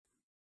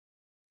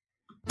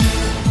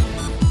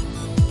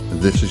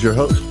This is your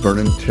host,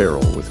 Vernon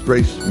Terrell with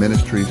Grace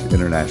Ministries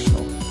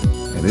International,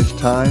 and it's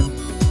time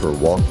for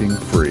Walking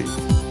Free.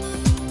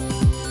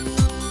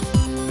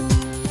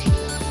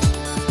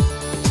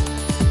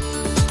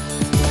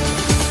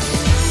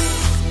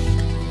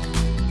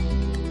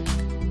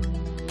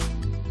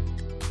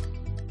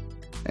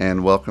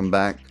 And welcome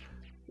back.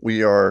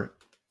 We are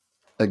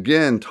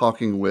again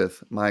talking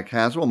with Mike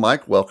Haswell.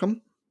 Mike,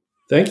 welcome.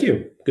 Thank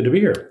you. Good to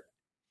be here.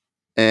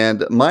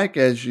 And Mike,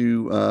 as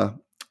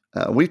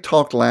we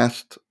talked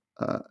last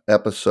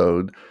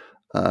episode,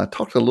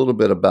 talked a little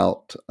bit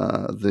about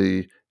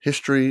the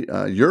history,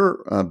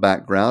 your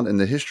background, and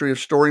the history of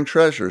storing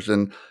treasures.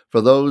 And for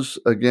those,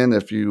 again,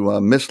 if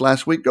you missed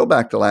last week, go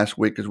back to last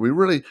week because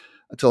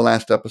until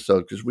last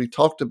episode, because we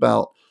talked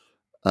about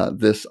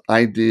this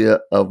idea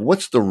of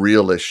what's the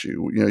real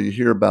issue. You know, you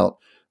hear about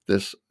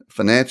this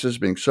finances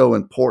being so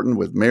important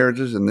with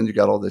marriages, and then you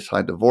got all this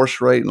high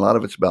divorce rate, and a lot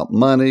of it's about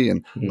money,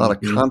 and a lot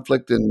of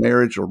conflict in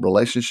marriage or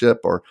relationship,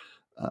 or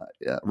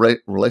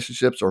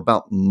relationships are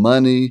about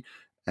money,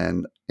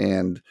 and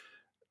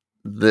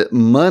the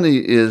money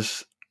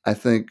is, I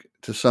think,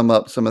 to sum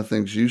up some of the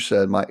things you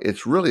said, Mike,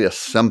 it's really a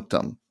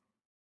symptom.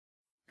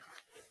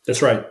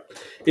 That's right.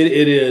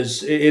 It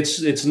is.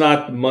 It's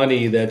not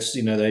money that's,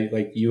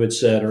 like you had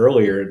said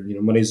earlier,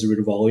 money is the root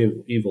of all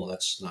evil.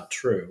 That's not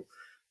true.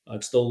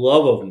 It's the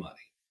love of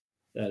money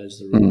that is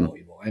the root of all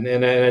evil. And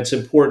it's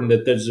important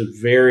that there's a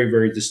very,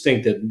 very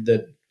distinct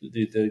that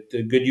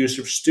the good use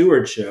of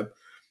stewardship,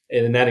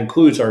 and that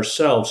includes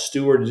ourselves,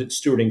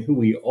 stewarding who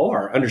we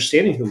are,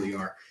 understanding who we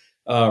are,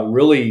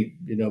 really,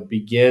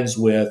 begins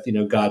with,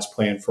 God's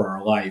plan for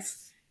our life.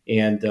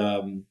 And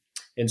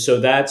so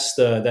that's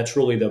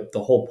really the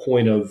whole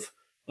point of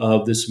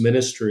this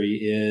ministry,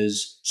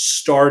 is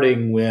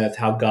starting with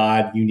how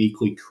God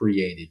uniquely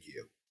created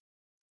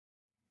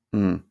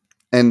you.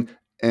 And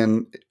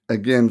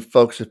again,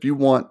 folks, if you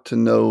want to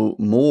know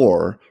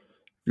more,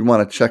 you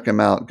want to check them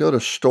out, go to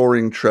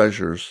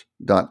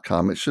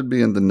storingtreasures.com. It should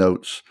be in the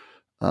notes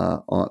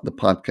on the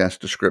podcast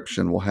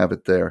description. We'll have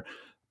it there,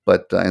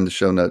 but in the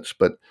show notes.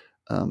 But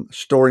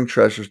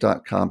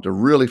storingtreasures.com to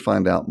really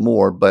find out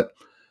more. But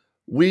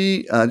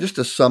we, just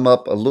to sum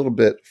up a little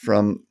bit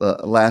from the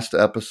last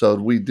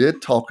episode, we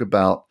did talk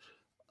about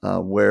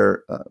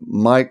where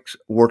Mike's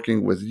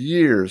working with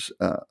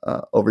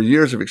over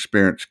years of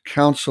experience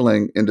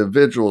counseling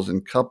individuals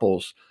and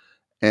couples,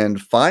 and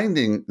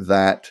finding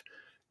that,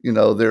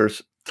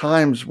 there's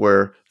times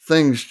where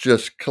things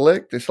just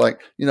clicked. It's like,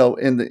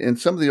 in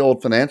some of the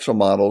old financial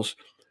models,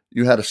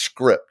 you had a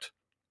script,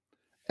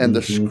 and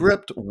the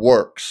script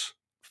works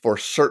for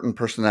certain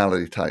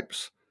personality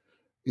types.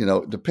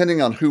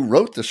 Depending on who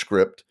wrote the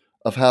script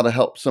of how to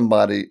help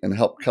somebody and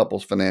help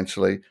couples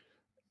financially,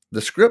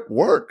 the script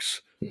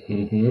works.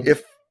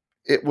 If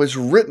it was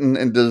written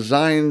and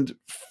designed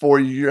for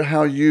you,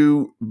 how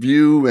you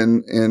view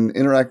and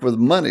interact with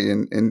money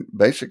and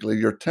basically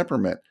your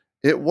temperament,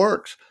 it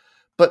works.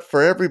 But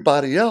for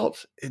everybody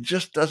else, it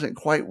just doesn't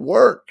quite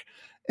work.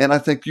 And I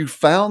think you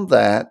found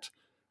that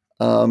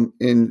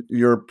in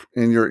your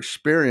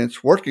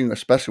experience working,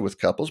 especially with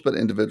couples, but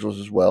individuals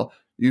as well.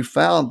 You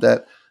found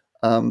that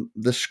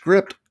the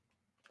script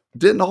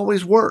didn't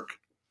always work.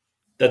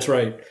 That's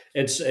right.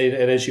 And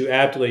as you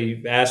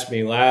aptly asked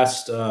me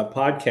last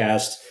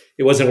podcast,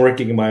 it wasn't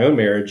working in my own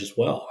marriage as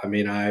well. I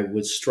mean, I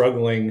was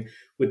struggling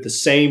with the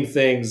same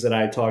things that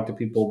I talk to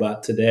people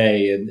about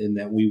today, and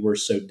that we were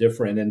so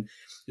different. And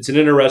it's an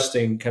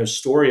interesting kind of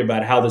story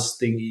about how this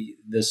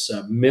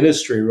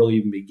ministry really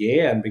even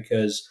began,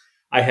 because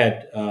I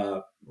had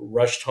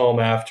rushed home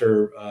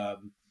after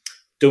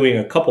doing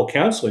a couple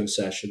counseling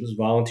sessions,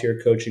 volunteer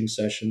coaching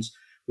sessions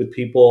with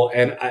people,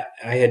 and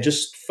I had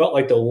just felt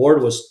like the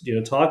Lord was,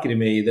 talking to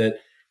me that,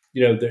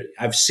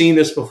 I've seen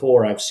this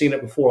before. I've seen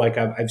it before. Like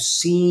I've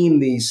seen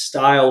these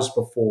styles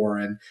before,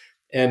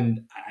 and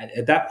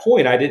at that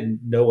point, I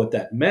didn't know what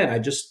that meant. I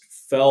just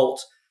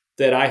felt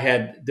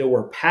that there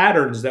were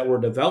patterns that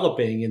were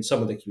developing in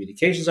some of the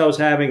communications I was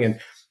having. And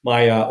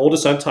my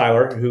oldest son,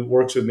 Tyler, who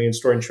works with me in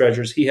Storing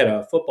Treasures, he had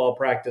a football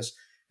practice,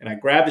 and I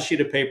grabbed a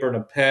sheet of paper and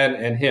a pen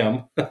and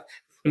him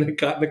when I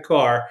got in the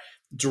car,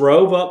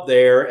 drove up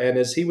there, and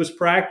as he was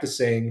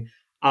practicing,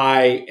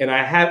 I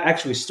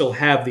actually still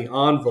have the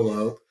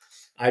envelope.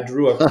 I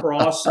drew a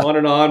cross on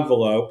an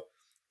envelope,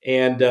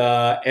 and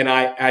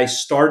I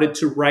started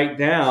to write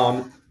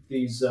down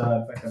these.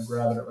 In fact, I'm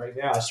grabbing it right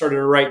now. I started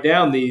to write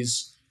down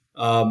these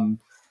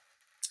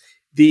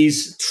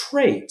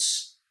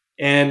traits,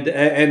 and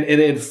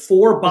in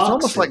 4 boxes. It's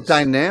almost like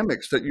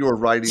dynamics that you were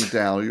writing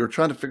down. You were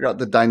trying to figure out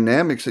the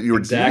dynamics that you were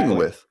dealing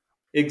with.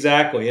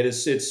 Exactly.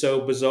 It's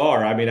so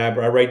bizarre. I mean, I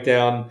wrote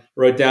down,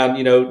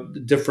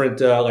 different,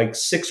 like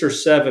 6 or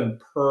 7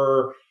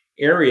 per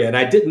area, and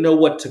I didn't know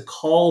what to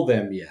call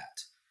them yet.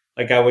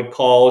 Like I would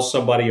call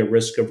somebody a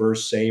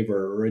risk-averse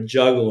saver, or a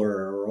juggler,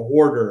 or a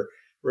hoarder,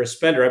 or a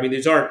spender. I mean,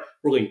 these aren't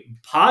really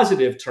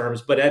positive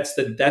terms, but that's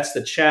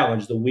the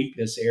challenge, the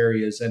weakness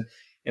areas.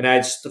 And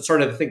I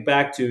started to think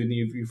back to,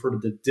 you've heard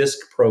of the DISC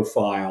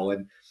profile,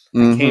 and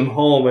I came Mm-hmm.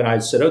 home and I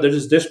said, oh, there's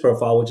this disc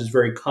profile, which is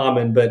very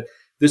common, but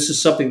this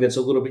is something that's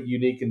a little bit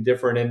unique and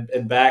different.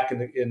 And back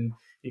in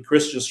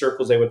Christian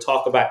circles, they would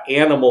talk about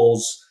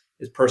animals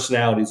as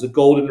personalities, the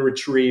golden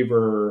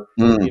retriever,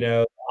 Mm.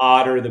 the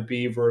otter, the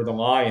beaver, the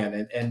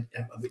lion. And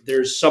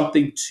there's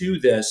something to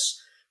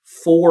this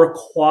four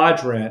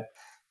quadrant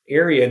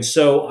area. And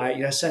so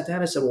I sat down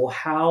and I said, well,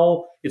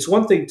 how, it's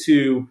one thing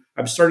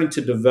I'm starting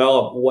to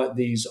develop what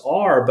these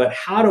are, but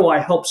how do I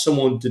help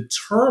someone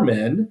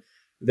determine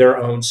their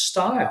own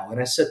style? And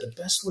I said, the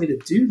best way to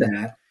do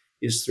that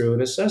is through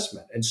an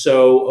assessment. And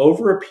so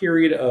over a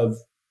period of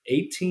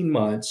 18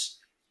 months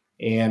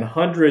and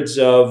hundreds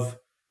of,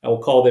 I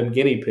will call them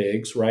guinea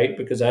pigs, right?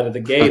 Because out of the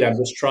gate, I'm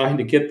just trying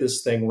to get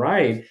this thing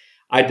right.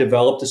 I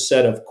developed a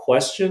set of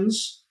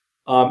questions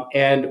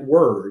and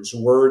words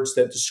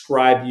that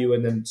describe you,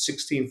 and then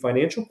 16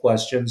 financial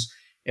questions.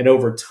 And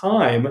over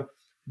time,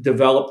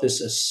 developed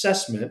this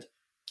assessment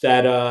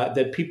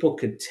that people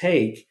could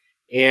take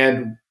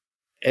and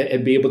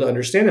and be able to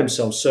understand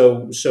themselves.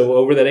 So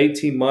over that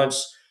 18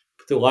 months,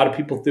 a lot of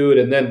people through it,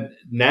 and then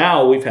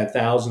now we've had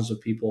thousands of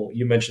people.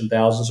 You mentioned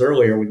thousands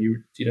earlier when you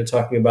know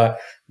talking about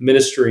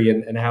ministry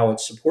and how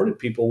it's supported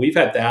people. We've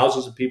had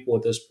thousands of people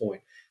at this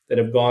point that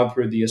have gone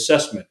through the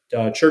assessment.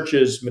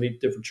 Churches, many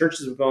different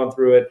churches have gone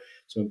through it.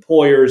 Some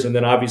employers, and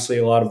then obviously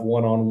a lot of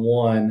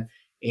one-on-one.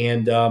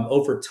 And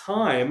over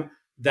time,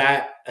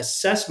 that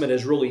assessment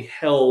has really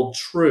held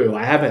true.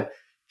 I haven't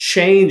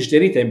changed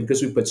anything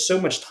because we put so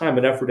much time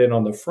and effort in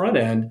on the front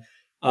end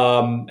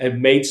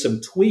and made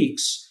some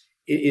tweaks.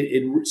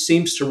 It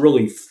seems to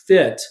really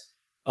fit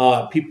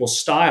people's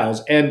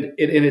styles. And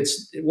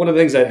it's one of the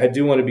things I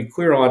do want to be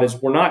clear on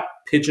is we're not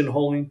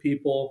pigeonholing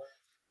people.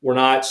 We're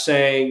not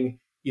saying,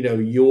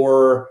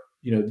 you're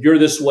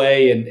this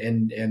way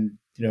and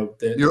You're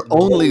the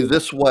only role.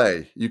 this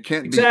way. You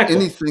can't be Exactly.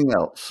 anything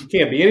else. You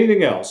can't be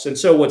anything else. And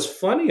so what's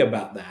funny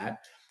about that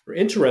or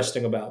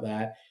interesting about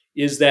that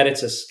is that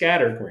it's a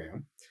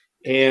scattergram.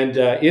 And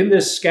in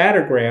this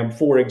scattergram,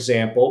 for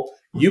example,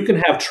 you can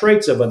have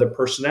traits of other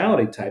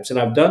personality types. And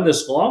I've done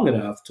this long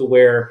enough to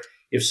where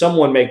if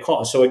someone may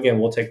call, so again,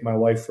 we'll take my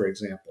wife, for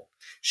example.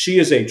 She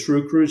is a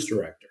true cruise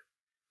director.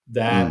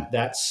 Mm.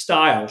 That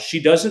style, she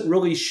doesn't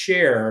really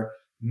share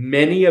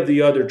many of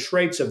the other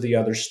traits of the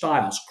other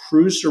styles.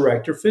 Cruise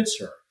director fits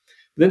her.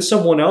 Then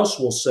someone else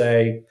will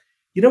say,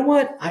 you know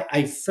what?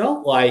 I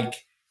felt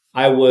like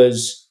I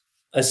was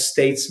a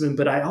statesman,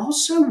 but I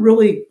also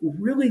really,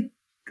 really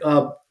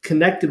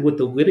connected with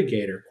the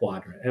litigator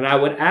quadrant. And I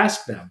would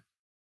ask them,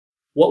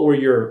 what were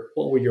your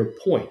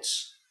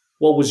points?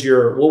 What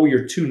were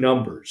your two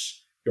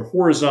numbers? Your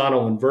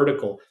horizontal and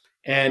vertical,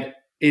 and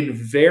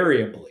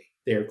invariably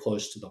they are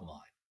close to the line.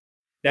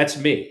 That's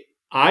me.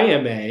 I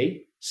am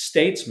a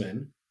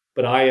statesman,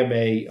 but I'm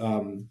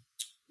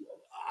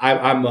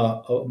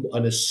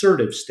an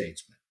assertive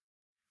statesman.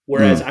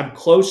 Whereas Mm. I'm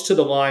close to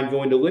the line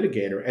going to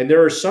litigator. And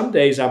there are some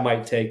days I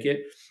might take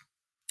it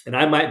and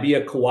I might be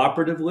a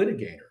cooperative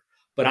litigator.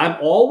 But I'm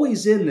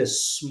always in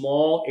this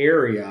small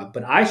area,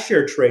 but I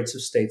share traits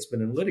of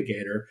statesman and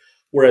litigator.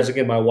 Whereas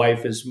again, my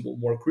wife is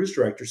more cruise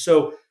director.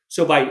 So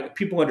by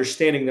people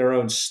understanding their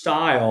own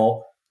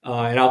style,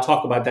 and I'll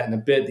talk about that in a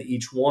bit,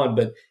 each one,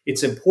 but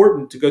it's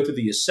important to go through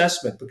the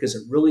assessment because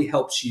it really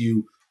helps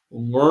you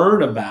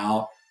learn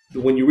about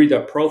when you read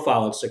that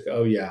profile, it's like,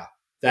 oh yeah,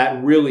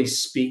 that really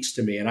speaks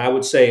to me. And I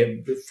would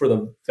say for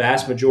the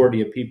vast majority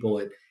of people,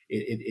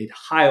 it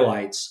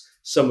highlights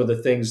some of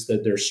the things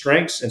that their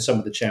strengths and some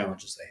of the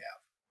challenges they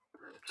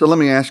So let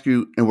me ask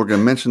you, and we're going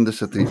to mention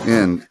this at the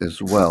end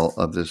as well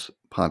of this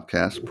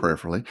podcast,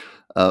 prayerfully.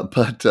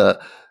 But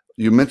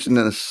you mentioned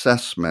an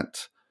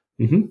assessment.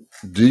 have.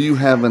 Mm-hmm. Do you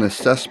have an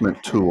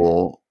assessment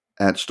tool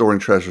at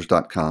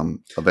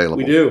storingtreasures.com We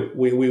available? do.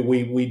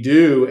 We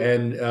do.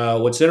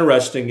 And what's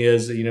interesting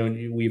is,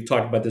 we've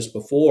talked about this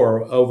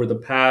before. Over the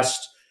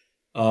past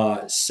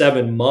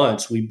 7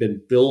 months, we've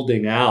been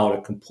building out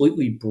a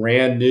completely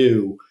brand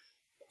new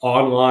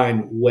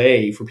online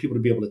way for people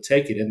to be able to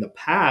take it. In the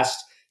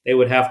past, they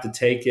would have to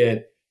take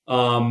it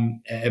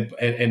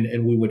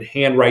and we would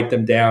handwrite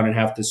them down and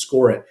have to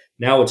score it.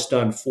 Now it's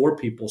done for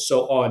people.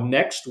 So on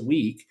next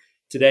week,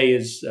 today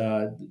is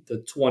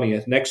the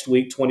 20th, next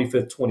week,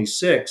 25th,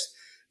 26th,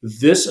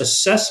 this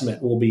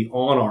assessment will be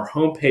on our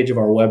homepage of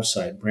our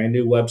website, brand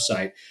new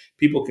website.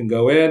 People can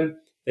go in,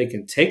 they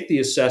can take the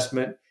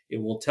assessment.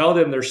 It will tell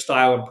them their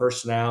style and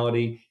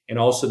personality and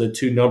also the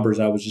two numbers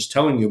I was just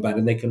telling you about,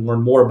 and they can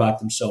learn more about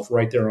themselves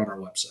right there on our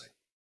website.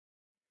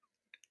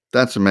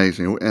 That's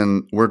amazing.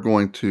 And we're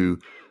going to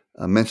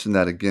mention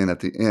that again at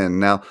the end.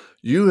 Now,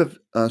 you have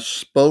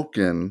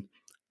spoken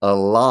a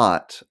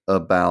lot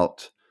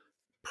about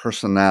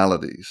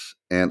personalities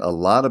and a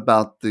lot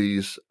about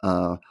these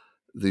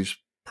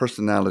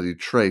personality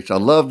traits. I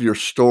love your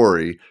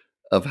story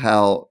of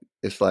how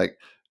it's like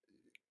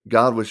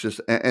God was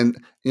just and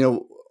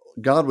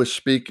God was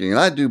speaking, and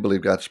I do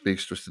believe God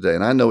speaks to us today.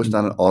 And I know it's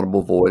not an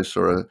audible voice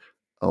or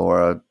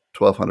a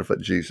 1,200 foot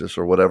Jesus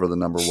or whatever the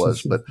number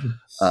was, but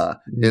Mhm.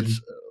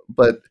 it's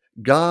but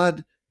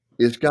God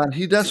is God.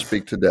 He does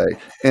speak today,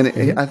 and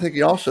I Hmm. think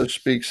He also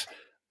speaks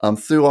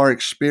through our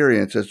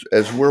experience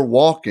as we're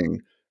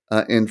walking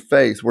in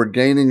faith. We're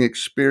gaining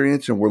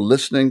experience, and we're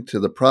listening to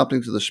the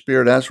promptings of the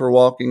Spirit as we're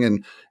walking,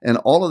 and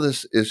all of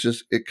this is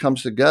just it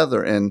comes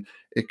together, and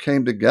it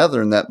came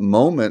together in that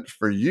moment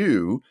for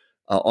you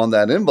on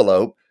that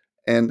envelope.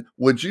 And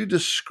would you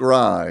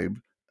describe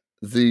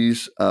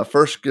these?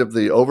 First, give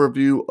the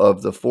overview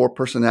of the four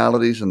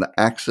personalities and the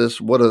axis.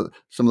 What are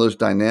some of those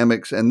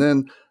dynamics, and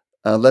then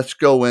let's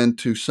go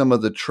into some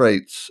of the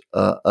traits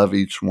of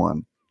each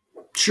one.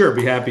 Sure,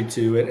 be happy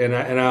to.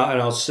 And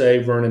I'll say,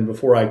 Vernon,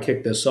 before I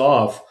kick this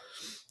off,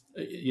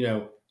 you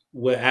know,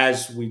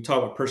 as we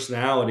talk about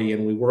personality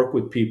and we work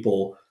with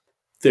people,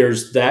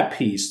 there's that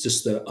piece.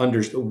 Just the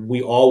under,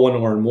 we all want to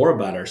learn more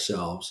about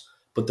ourselves,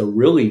 but the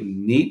really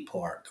neat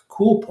part, the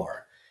cool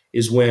part,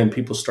 is when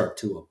people start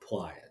to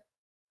apply it.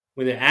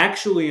 When they're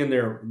actually in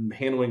their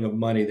handling of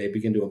money, they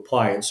begin to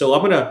apply it. So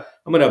I'm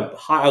gonna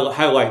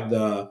highlight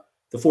the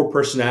four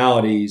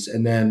personalities,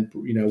 and then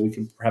we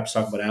can perhaps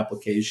talk about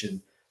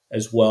application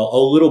as well, a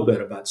little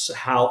bit about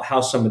how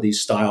some of these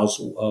styles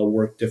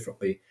work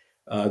differently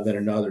than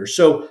another.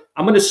 So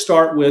I'm going to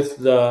start with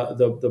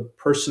the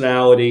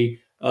personality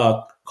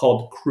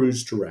called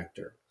cruise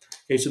director.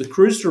 Okay, so the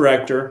cruise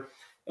director.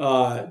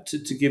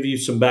 To give you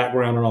some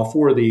background on all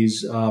four of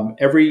these,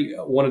 every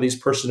one of these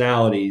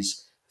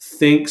personalities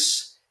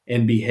thinks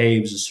and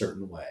behaves a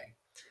certain way.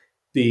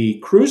 The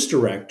cruise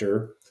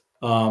director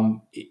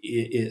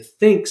it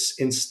thinks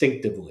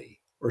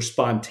instinctively or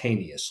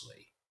spontaneously.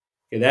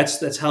 Okay,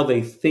 that's how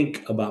they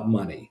think about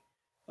money.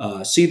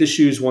 See the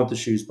shoes, want the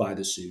shoes, buy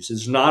the shoes.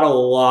 There's not a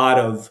lot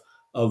of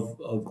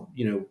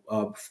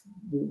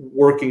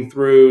working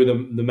through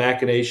the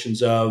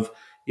machinations of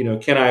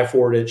can I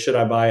afford it? Should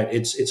I buy it?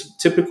 It's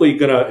typically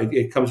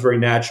it comes very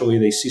naturally.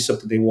 They see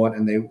something they want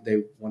and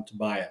they want to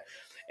buy it,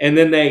 and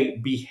then they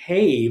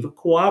behave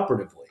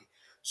cooperatively.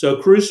 So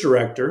cruise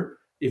director,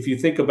 if you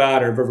think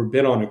about it, or have ever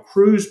been on a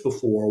cruise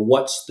before,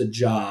 what's the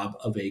job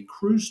of a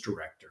cruise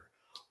director?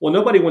 Well,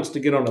 nobody wants to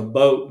get on a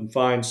boat and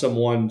find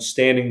someone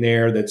standing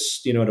there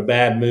that's in a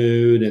bad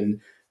mood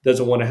and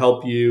doesn't want to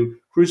help you.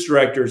 Cruise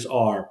directors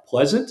are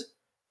pleasant,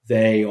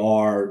 they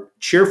are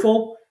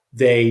cheerful,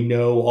 they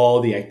know all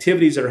the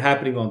activities that are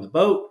happening on the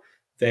boat,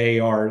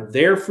 they are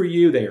there for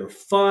you, they are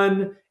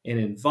fun and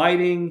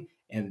inviting,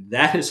 and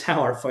that is how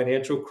our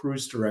financial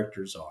cruise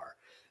directors are.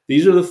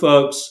 These are the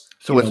folks,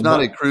 So it's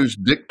not a cruise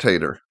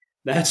dictator.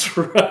 that's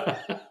right.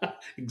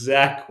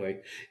 Exactly.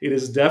 It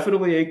is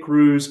definitely a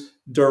cruise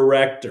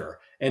director.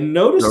 And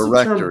notice the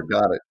Director, term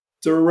got it.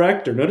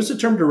 director. Notice the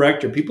term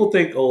director. People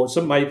think,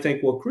 some might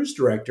think, well, cruise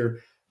director,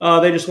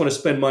 they just want to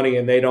spend money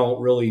and they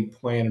don't really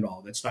plan at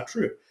all. That's not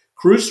true.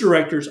 Cruise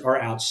directors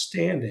are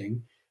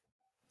outstanding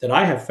that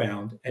I have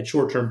found at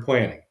short term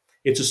planning.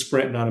 It's a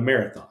sprint, not a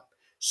marathon.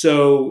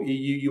 So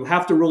you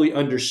have to really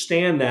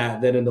understand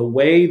that in the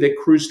way that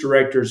cruise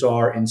directors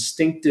are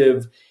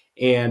instinctive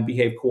and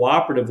behave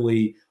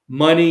cooperatively,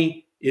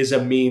 money is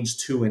a means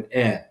to an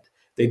end.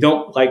 They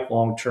don't like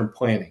long term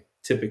planning.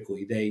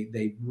 Typically,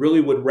 they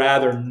really would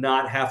rather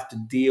not have to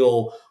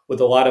deal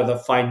with a lot of the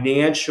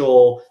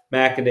financial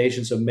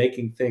machinations of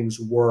making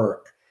things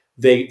work.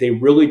 They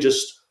really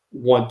just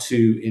want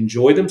to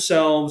enjoy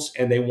themselves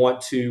and they want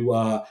to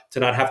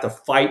not have to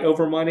fight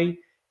over money.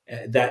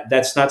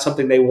 That's not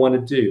something they want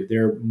to do.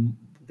 They're going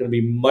to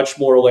be much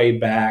more laid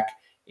back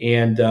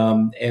and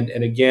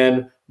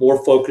again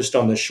more focused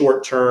on the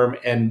short term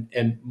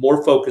and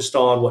more focused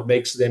on what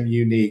makes them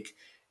unique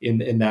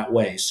in that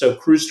way. So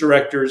cruise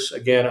directors,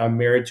 again, I'm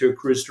married to a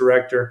cruise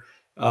director,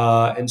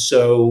 and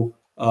so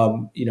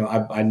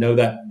I know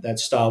that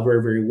style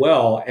very very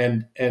well.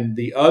 And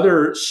the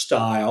other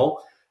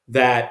style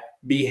that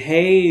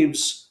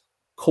behaves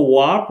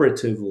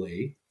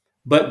cooperatively,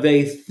 but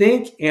they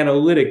think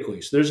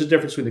analytically. So there's a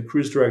difference between the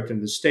cruise director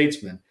and the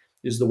statesman,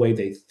 is the way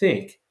they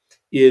think,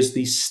 is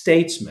the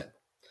statesman.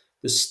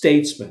 The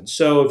statesman.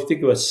 So if you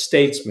think of a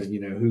statesman,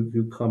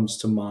 who comes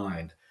to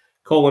mind?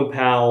 Colin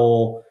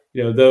Powell,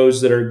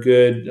 those that are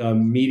good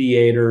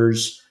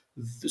mediators,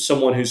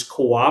 someone who's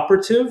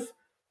cooperative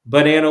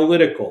but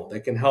analytical,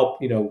 that can help,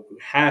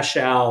 hash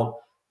out,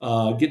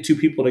 get two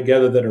people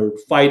together that are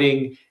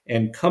fighting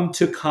and come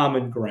to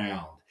common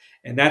ground.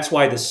 And that's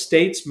why the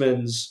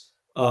statesman's,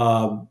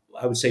 I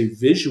would say,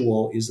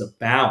 visual is a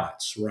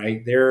balance,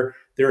 right? They're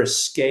a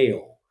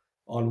scale.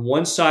 On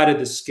one side of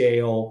the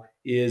scale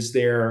is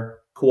their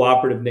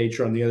cooperative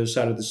nature. On the other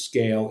side of the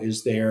scale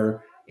is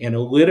their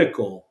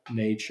analytical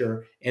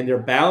nature, and they're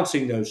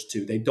balancing those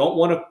two. They don't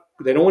want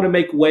to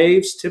make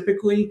waves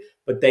typically,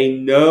 but they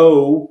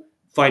know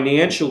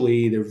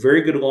financially they're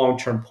very good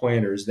long-term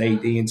planners. They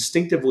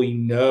instinctively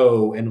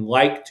know and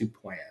like to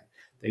plan.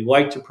 They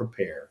like to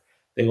prepare.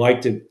 They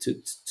like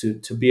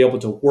to be able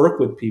to work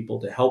with people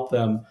to help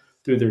them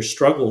through their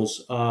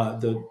struggles.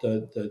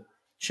 The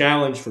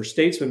challenge for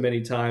statesmen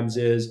many times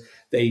is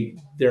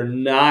they're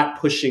not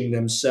pushing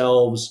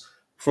themselves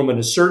from an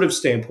assertive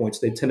standpoint.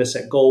 So they tend to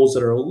set goals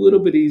that are a little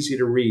bit easy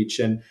to reach,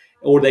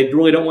 or they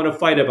really don't want to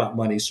fight about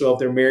money. So if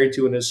they're married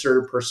to an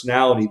assertive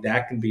personality,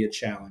 that can be a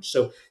challenge.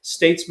 So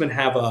statesmen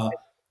have a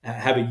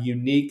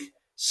unique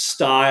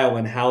style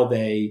in how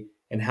they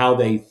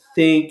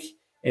think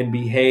and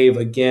behave,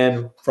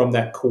 again, from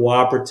that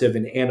cooperative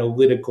and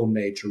analytical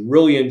nature.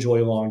 Really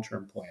enjoy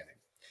long-term planning.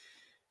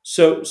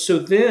 So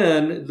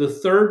then the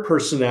third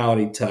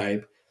personality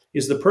type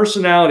is the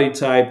personality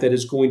type that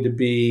is going to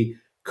be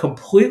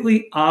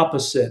completely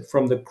opposite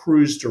from the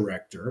cruise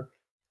director.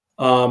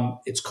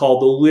 It's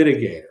called the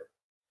litigator.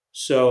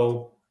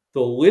 So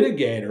the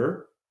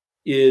litigator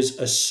is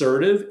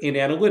assertive and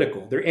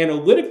analytical. They're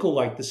analytical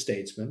like the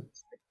statesman,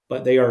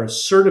 but they are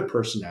assertive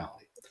personality.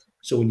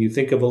 So when you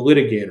think of a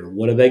litigator,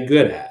 what are they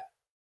good at?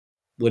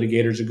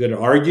 Litigators are good at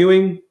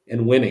arguing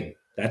and winning.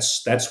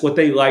 That's what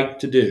they like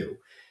to do.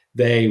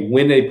 They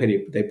win.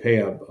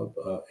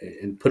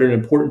 And put an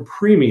important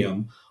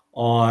premium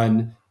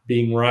on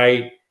being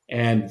right,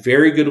 and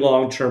very good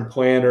long-term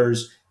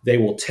planners. They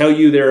will tell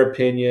you their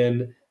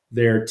opinion.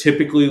 They're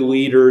typically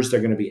leaders. They're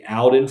going to be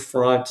out in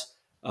front,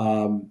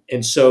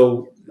 and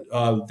so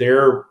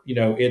they're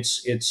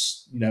it's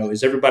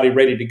is everybody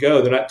ready to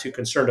go? They're not too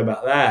concerned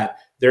about that.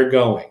 They're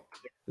going.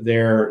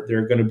 They're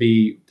going to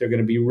be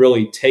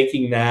really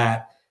taking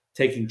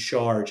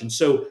charge. And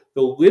so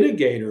the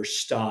litigator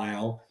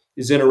style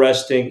is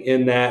interesting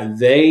in that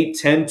they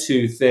tend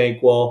to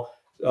think, well,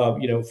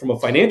 from a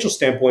financial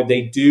standpoint,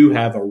 they do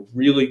have a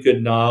really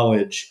good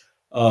knowledge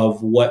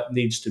of what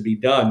needs to be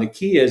done. The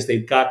key is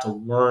they've got to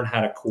learn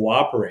how to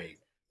cooperate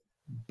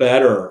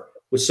better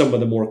with some of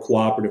the more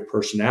cooperative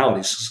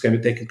personalities.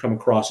 They can come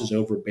across as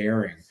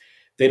overbearing.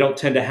 They don't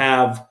tend to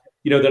have,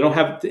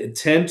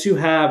 tend to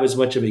have as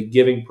much of a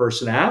giving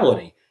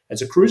personality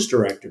as a cruise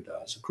director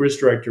does. A cruise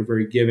director,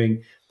 very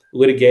giving.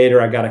 Litigator,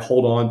 I got to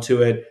hold on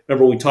to it.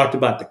 Remember, we talked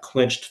about the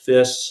clenched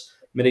fists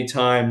many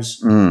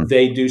times.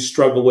 They do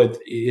struggle with,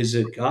 is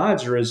it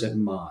God's or is it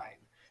mine?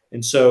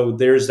 And so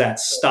there's that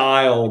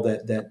style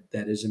that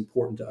is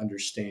important to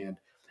understand.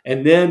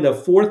 And then the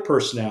fourth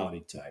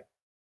personality type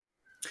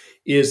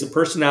is the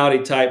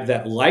personality type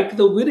that, like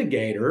the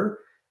litigator,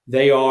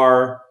 they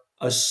are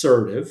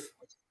assertive,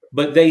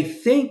 but they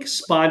think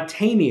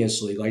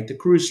spontaneously, like the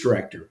cruise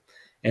director.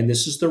 And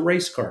this is the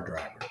race car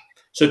driver.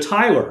 So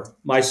Tyler,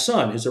 my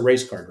son, is a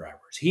race car driver.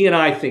 He and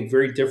I think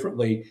very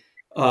differently,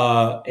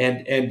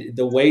 and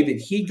the way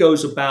that he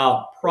goes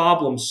about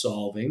problem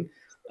solving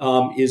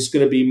is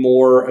going to be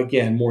more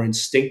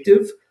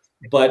instinctive,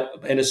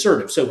 and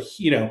assertive. So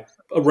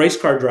a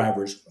race car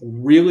driver is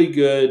really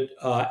good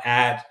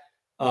at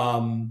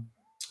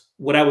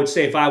what I would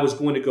say. If I was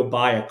going to go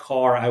buy a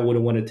car, I would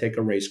want to take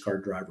a race car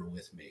driver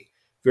with me.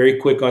 Very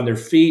quick on their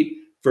feet,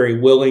 very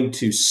willing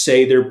to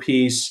say their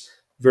piece,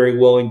 very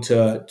willing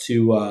to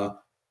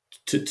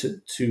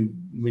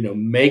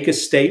make a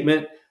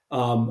statement.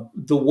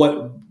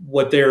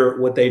 What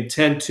they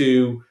tend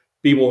to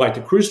be more like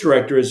the cruise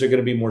director is they're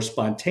going to be more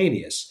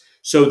spontaneous.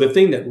 So the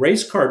thing that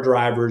race car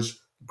drivers,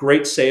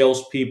 great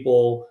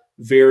salespeople,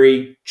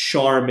 very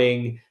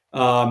charming,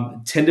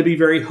 tend to be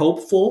very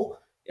hopeful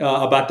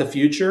about the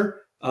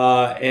future,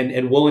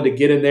 and willing to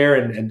get in there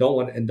and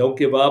don't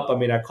give up. I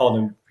mean, I call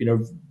them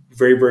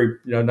very, very,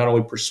 not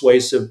only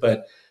persuasive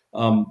but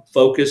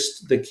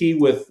focused. The key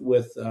with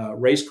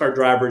race car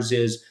drivers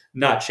is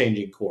not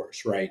changing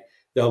course. Right?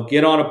 They'll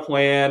get on a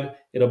plan.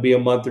 It'll be a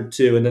month or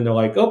two, and then they're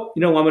like, "Oh,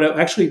 I'm going to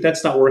actually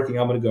that's not working.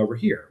 I'm going to go over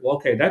here." Well,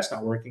 okay, that's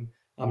not working.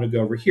 I'm going to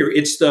go over here.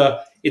 It's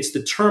the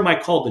term I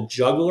call the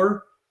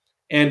juggler.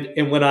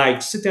 And when I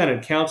sit down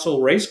and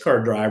counsel race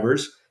car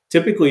drivers,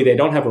 typically they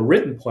don't have a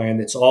written plan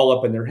that's all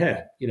up in their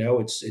head.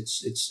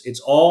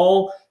 It's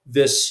all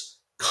this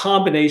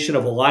combination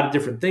of a lot of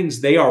different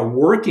things they are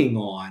working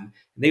on,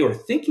 and they are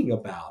thinking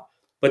about,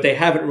 but they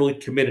haven't really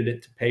committed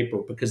it to paper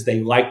because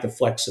they like the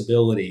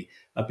flexibility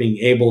of being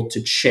able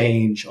to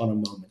change on a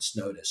moment's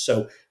notice.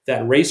 So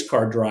that race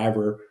car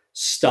driver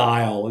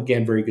style,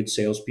 again, very good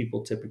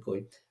salespeople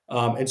typically.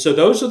 And so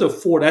those are the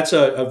four. That's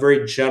a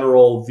very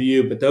general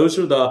view, but those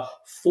are the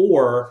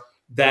four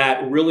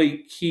that really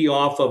key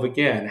off of,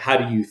 again, how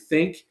do you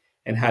think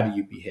and how do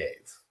you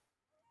behave?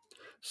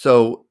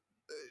 So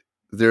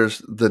there's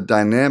the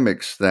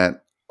dynamics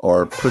that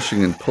are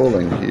pushing and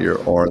pulling here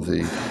are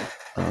the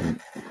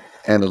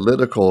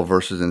analytical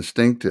versus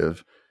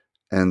instinctive,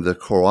 and the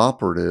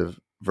cooperative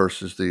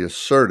versus the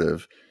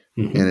assertive.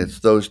 Mm-hmm. And it's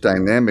those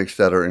dynamics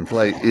that are in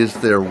play. Is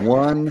there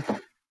one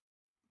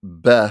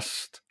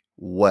best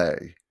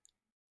way?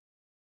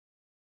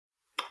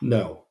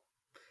 No.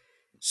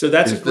 So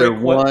that's a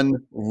great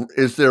question.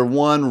 Is there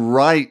one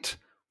right,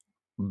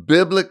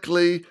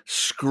 biblically,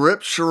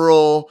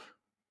 scriptural,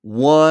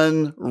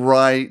 one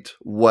right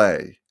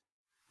way?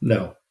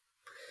 No,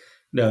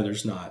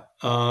 there's not.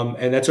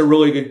 And that's a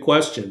really good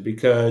question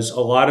because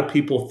a lot of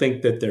people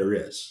think that there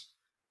is.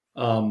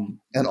 And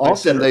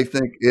often they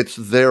think it's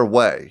their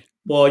way.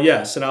 Well,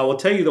 yes. And I will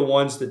tell you the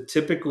ones that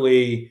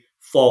typically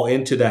fall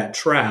into that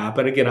trap.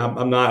 And again, I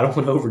don't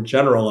want to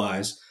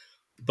overgeneralize,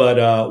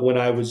 but when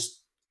I was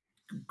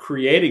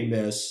creating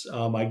this,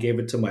 I gave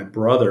it to my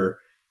brother,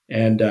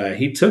 And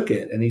he took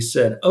it and he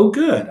said, "Oh,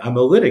 good, I'm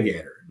a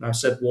litigator." And I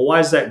said, "Well, why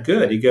is that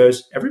good?" He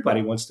goes,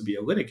 "Everybody wants to be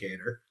a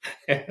litigator."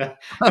 And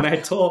I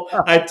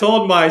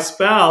told my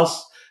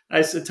spouse,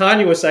 I said,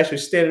 Tanya was actually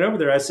standing over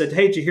there. I said,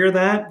 "Hey, did you hear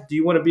that? Do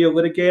you want to be a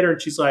litigator?"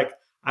 And she's like,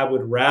 "I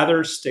would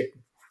rather stick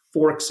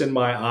forks in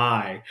my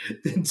eye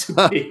than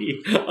to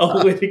be a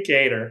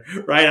litigator."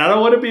 Right? I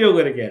don't want to be a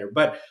litigator,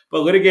 but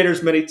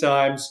litigators many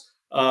times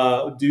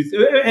do.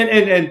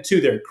 And to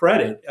their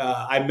credit,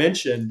 I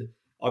mentioned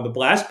on the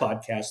Blast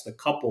podcast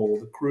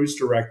the cruise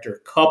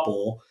director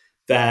couple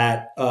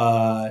that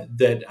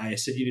I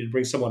said you need to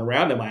bring someone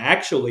around them. I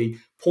actually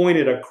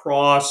pointed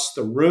across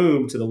the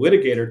room to the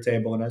litigator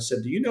table and I said,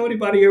 "Do you know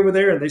anybody over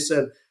there?" And they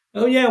said,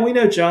 "Oh yeah, we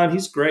know John.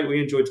 He's great.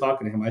 We enjoy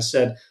talking to him." I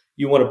said,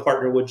 "You want to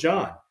partner with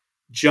John?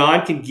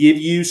 John can give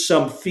you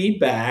some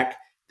feedback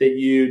that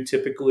you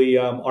typically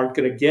aren't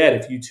going to get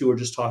if you two are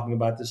just talking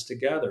about this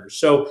together."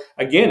 So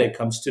again, it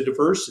comes to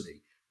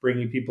diversity,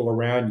 bringing people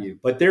around you.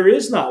 But there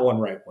is not one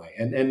right way,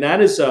 and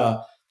that is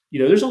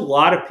there's a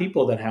lot of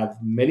people that have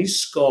many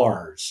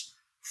scars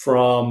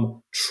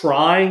from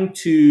trying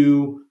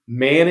to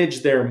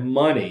manage their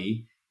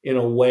money in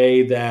a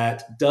way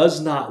that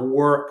does not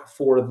work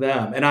for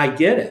them. And I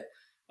get it.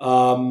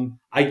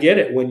 I get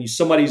it when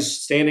somebody's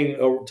standing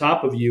over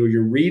top of you, or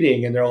you're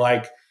reading, and they're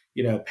like,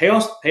 pay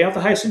off the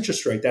highest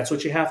interest rate. That's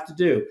what you have to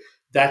do.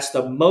 That's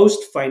the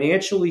most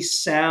financially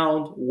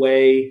sound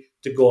way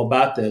to go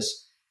about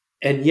this.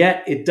 And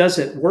yet it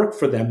doesn't work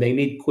for them. They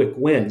need quick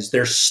wins.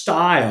 Their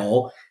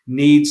style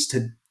needs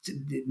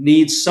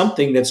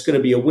something that's going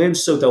to be a win,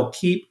 so they'll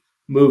keep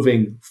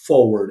moving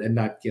forward and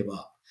not give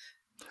up.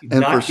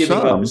 And for Not giving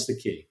up some, is the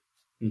key.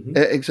 Mm-hmm.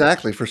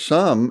 exactly, for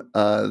some,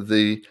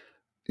 we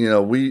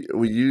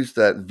use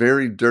that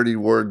very dirty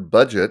word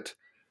budget,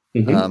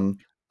 Mm-hmm. um,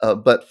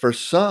 but for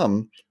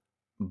some,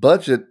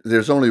 budget,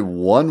 there's only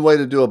one way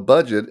to do a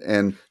budget,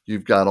 and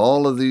you've got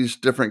all of these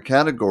different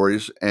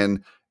categories,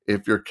 and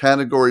if your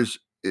categories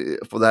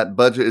for that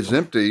budget is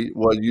empty,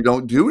 well, you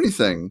don't do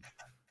anything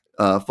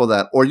for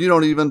that, or you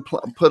don't even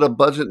put a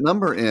budget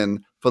number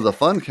in for the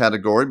fun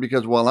category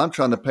because, well, I'm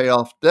trying to pay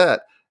off debt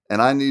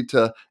and I need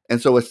to,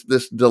 and so it's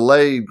this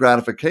delayed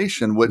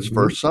gratification, which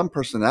for Mm-hmm. some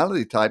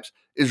personality types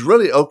is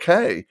really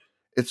okay.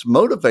 It's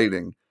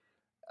motivating,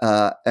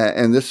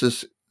 and this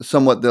is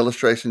somewhat the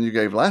illustration you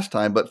gave last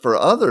time, but for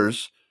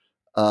others,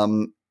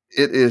 it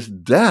is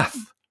death.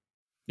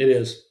 It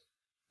is.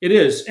 It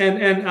is,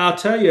 and I'll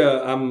tell you,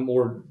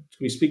 we're going to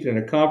be speaking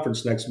at a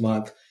conference next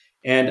month,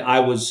 and I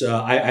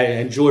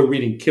enjoy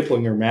reading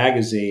Kiplinger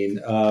magazine.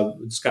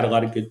 It's got a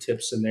lot of good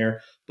tips in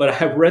there. But I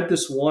have read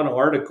this one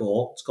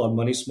article. It's called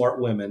 "Money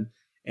Smart Women,"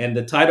 and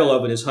the title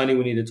of it is "Honey,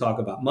 We Need to Talk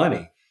About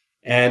Money."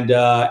 And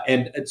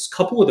it's a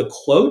couple of the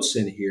quotes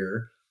in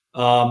here.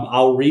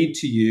 I'll read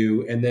to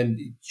you and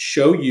then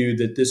show you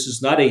that this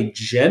is not a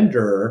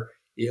gender,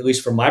 at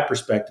least from my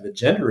perspective, a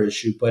gender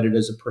issue, but it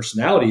is a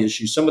personality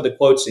issue. Some of the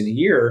quotes in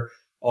here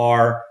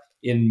are,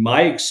 in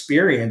my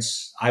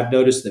experience, I've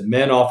noticed that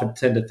men often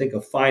tend to think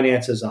of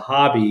finance as a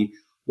hobby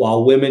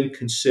while women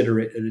consider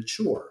it a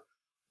chore.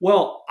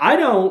 Well, I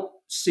don't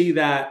see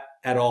that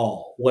at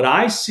all. What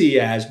I see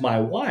as my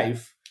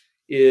wife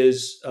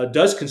is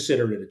does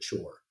consider it a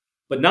chore,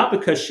 but not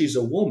because she's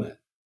a woman,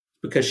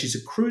 because she's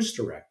a cruise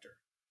director.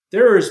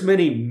 There are as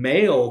many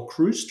male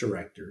cruise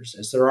directors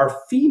as there are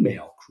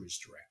female cruise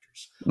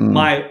directors. Mm.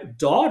 My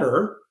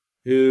daughter,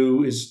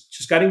 who is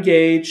just got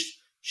engaged,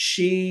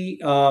 she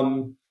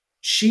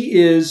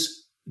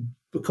is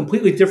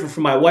completely different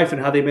from my wife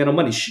and how they handle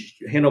money.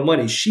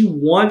 She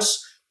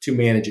wants to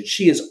manage it.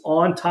 She is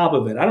on top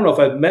of it. I don't know if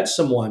I've met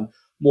someone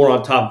more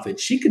on top of it.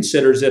 She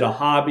considers it a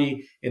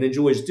hobby and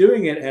enjoys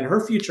doing it. And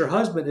her future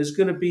husband is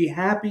going to be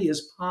happy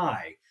as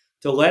pie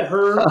to let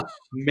her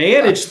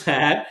manage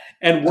that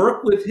and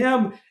work with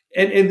him.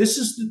 And this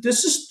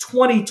is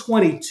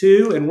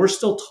 2022, and we're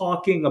still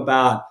talking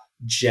about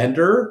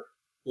gender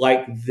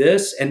like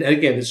this. And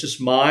again, it's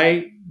just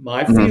my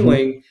Mhm.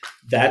 feeling.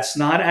 That's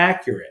not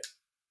accurate.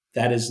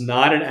 That is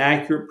not an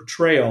accurate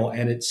portrayal,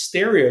 and it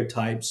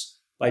stereotypes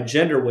by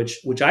gender,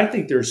 which I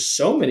think there's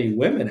so many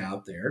women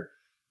out there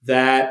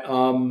that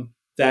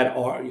that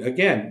are,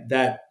 again,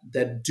 that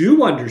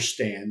do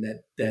understand,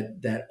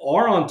 that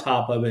are on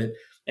top of it,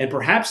 and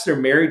perhaps they're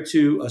married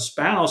to a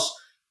spouse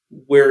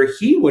where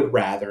he would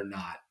rather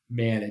not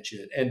manage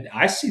it, and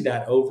I see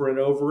that over and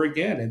over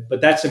again.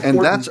 But that's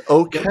And that's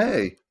important.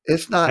 okay.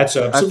 It's not, That's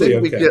I absolutely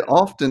think we okay. get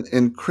often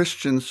in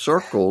Christian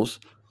circles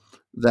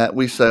that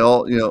we say,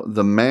 "Oh,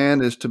 the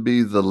man is to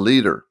be the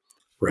leader."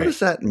 What Right. does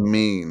that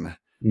mean?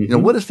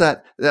 What Hmm. is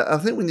that? I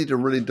think we need to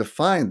really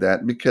define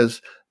that,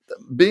 because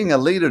being a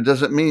leader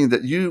doesn't mean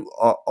that you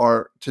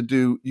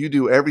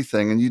do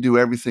everything and you do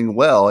everything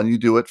well and you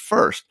do it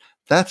first.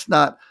 That's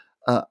not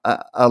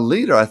a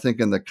leader. I think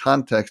in the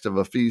context of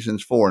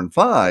Ephesians 4 and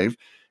 5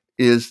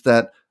 is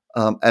that,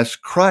 as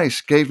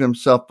Christ gave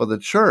himself for the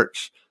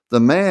church, the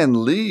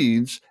man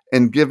leads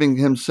in giving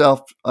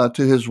himself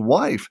to his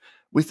wife.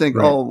 We think,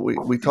 Right. oh,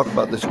 we talk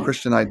about this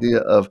Christian idea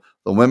of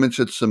the women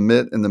should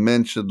submit and the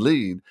men should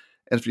lead.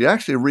 And if you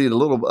actually read a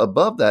little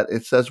above that,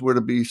 it says we're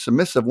to be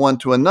submissive one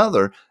to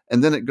another.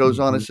 And then it goes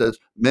on and Hmm. says,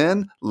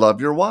 men,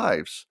 love your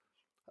wives.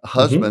 Hmm.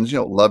 Husbands,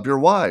 love your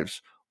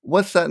wives.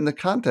 What's that in the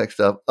context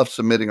of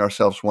submitting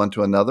ourselves one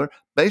to another?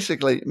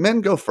 Basically,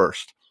 men go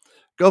first.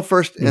 Go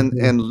first and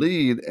Hmm.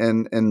 lead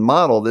and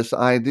model this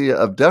idea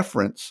of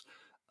deference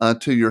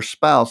to your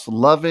spouse,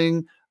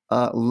 loving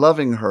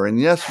her. And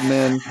yes,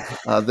 men,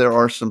 there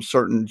are some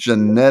certain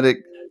genetic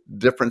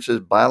differences,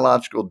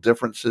 biological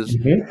differences.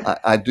 Hmm.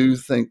 I do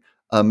think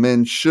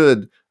men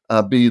should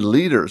be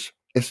leaders.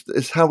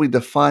 It's how we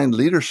define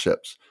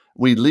leaderships.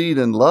 We lead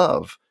in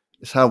love.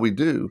 Is how we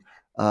do.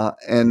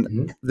 And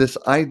Hmm. this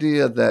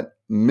idea that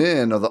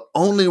men are the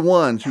only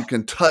ones who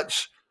can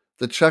touch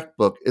the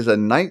checkbook is a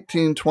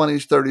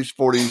 1920s, 30s,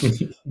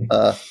 40s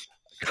uh,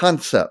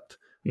 concept.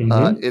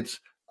 Hmm. It's,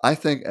 I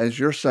think, as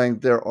you're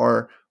saying,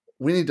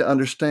 we need to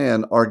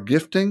understand our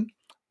gifting,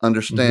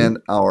 understand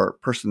Hmm. our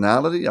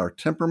personality, our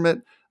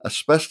temperament,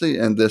 especially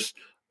in this,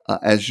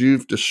 as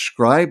you've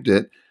described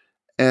it.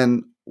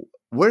 And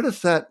where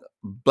does that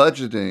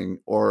budgeting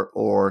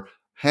or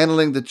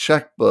handling the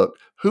checkbook,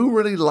 who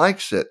really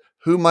likes it?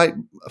 Who might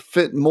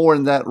fit more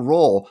in that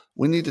role?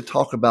 We need to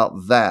talk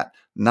about that,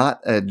 not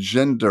a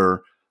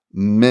gender,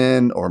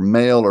 men or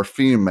male or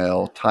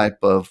female type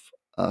of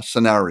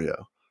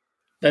scenario.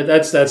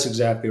 That's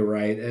exactly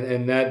right,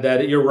 and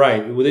that you're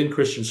right. Within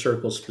Christian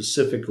circles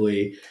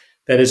specifically,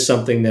 that is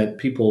something that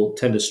people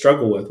tend to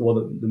struggle with. Well,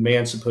 the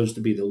man's supposed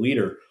to be the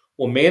leader.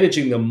 Well,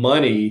 managing the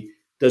money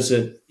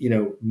doesn't,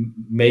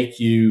 make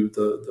you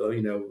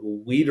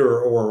the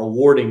leader or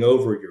awarding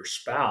over your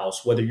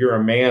spouse, whether you're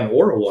a man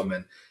or a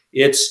woman.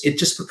 It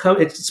just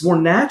becomes it's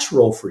more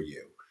natural for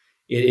you.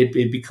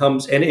 It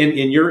becomes and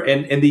your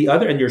and the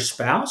other and your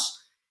spouse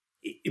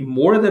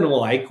more than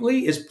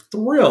likely is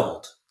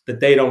thrilled that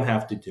they don't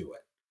have to do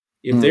it.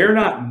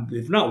 Mm,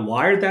 If not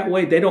wired that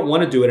way, they don't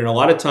want to do it. And a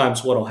lot of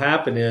times what'll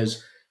happen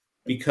is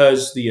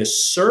because the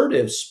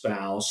assertive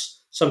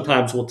spouse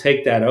sometimes will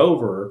take that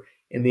over,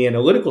 and the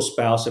analytical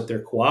spouse, if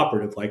they're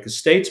cooperative, like a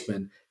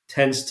statesman,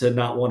 tends to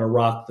not want to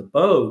rock the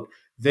boat.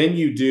 Then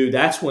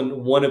that's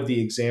when one of the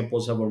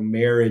examples of a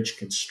marriage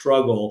can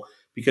struggle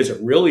because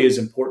it really is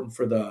important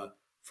for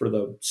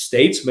the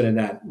statesman in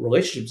that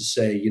relationship to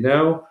say,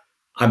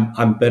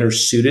 I'm better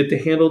suited to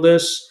handle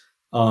this,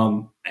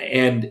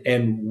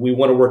 and we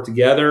want to work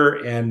together.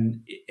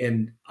 And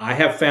I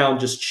have found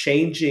just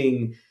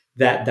changing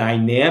that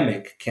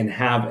dynamic can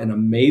have an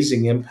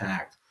amazing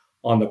impact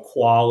on the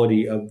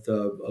quality of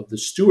the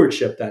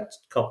stewardship that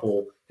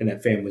couple and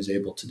that family is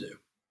able to do.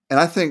 and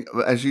I think,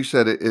 as you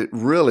said, it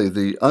really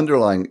the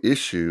underlying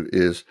issue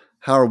is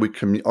how are we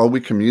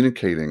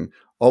communicating?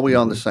 Are we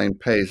on the Hmm. same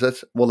page?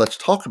 Let's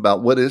talk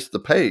about what is the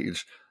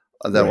page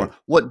that we're. Right.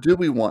 What do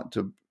we want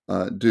to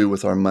do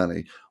with our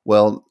money?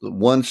 Well,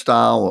 one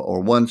style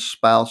or one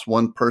spouse,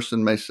 one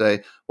person may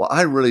say, "Well,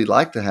 I really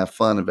like to have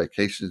fun and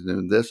vacations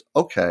doing this."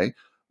 Okay,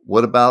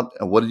 what about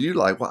what do you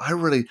like? Well, I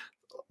really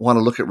want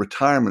to look at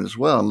retirement as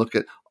well and look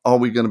at, are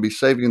we going to be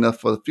saving enough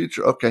for the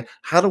future? Okay,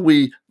 how do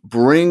we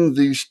bring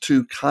these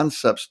two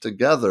concepts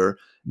together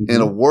in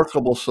a Hmm.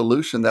 workable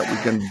solution that we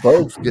can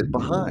both get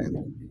behind?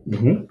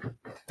 Hmm.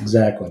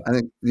 Exactly. I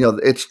think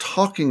it's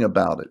talking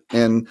about it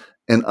and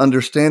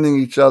understanding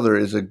each other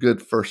is a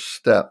good first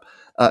step.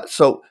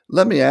 So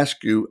let me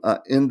ask you,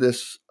 in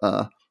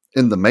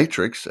the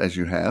Matrix, as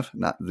you have,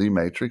 not the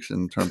Matrix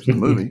in terms of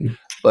the movie,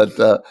 but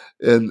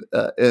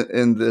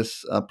in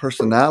this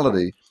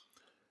personality,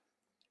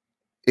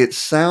 it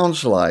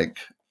sounds like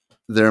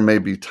there may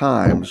be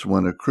times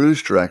when a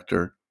cruise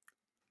director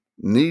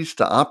needs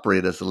to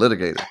operate as a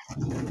litigator.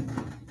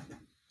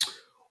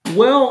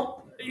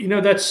 Well,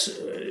 that's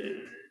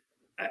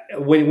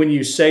when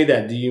you say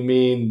that, do you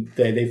mean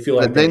they feel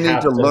like That they they need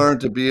have to to? learn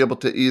to be able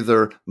to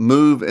either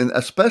move, and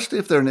especially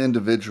if they're an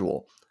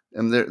individual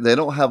and they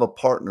don't have a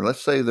partner.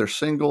 Let's say they're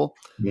single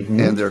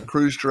and Hmm. they're a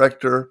cruise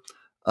director.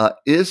 Uh,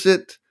 is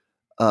it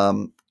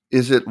um,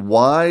 is it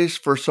wise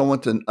for someone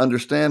to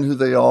understand who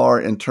they are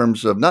in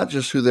terms of not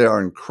just who they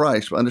are in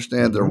Christ, but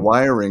understand their Hmm.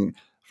 wiring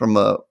from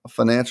a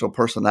financial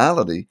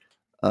personality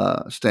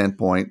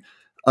standpoint,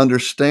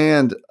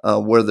 understand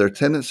where their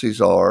tendencies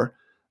are,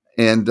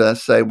 and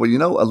say, well,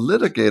 a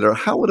litigator,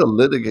 how would a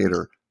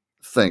litigator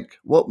think?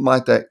 What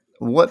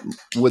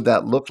would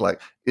that look like?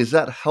 Is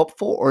that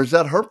helpful or is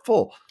that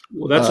hurtful?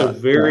 Well, Uh, uh,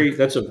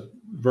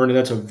 Vernon,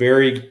 that's a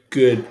very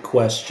good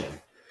question.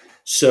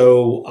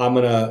 So I'm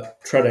going to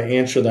try to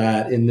answer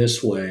that in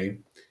this way.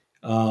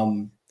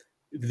 Um,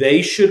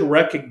 they should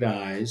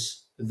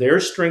recognize their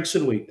strengths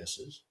and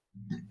weaknesses,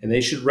 and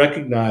they should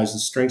recognize the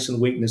strengths and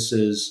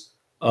weaknesses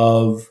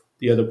of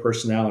the other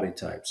personality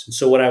types. And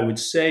so, what I would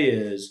say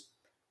is,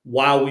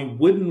 while we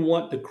wouldn't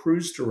want the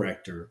cruise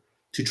director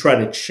to try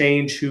to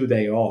change who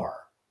they are,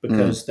 mm,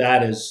 because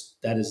that is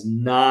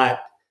not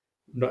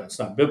no, it's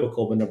not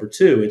biblical, but number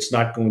two, it's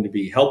not going to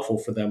be helpful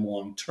for them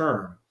long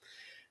term.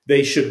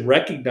 They should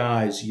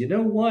recognize, you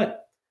know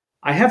what?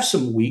 I have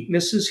some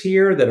weaknesses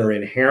here that are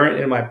inherent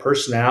in my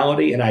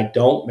personality, and I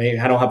don't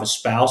have a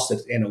spouse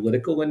that's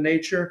analytical in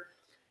nature.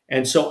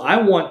 And so I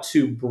want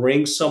to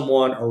bring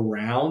someone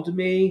around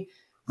me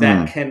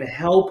that Mm. can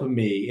help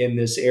me in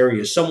this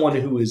area, someone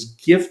who is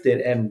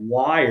gifted and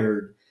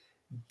wired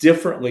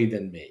differently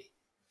than me,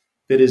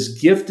 that is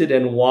gifted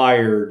and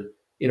wired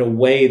in a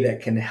way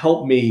that can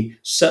help me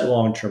set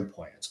long-term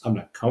plans. I'm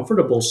not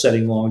comfortable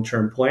setting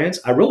long-term plans.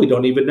 I really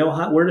don't even know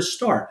where to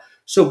start.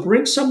 So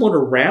bring someone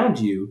around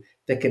you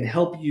that can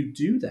help you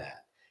do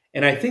that.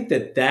 And I think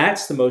that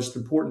that's the most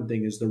important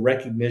thing, is the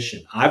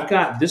recognition. I've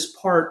got this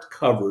part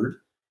covered.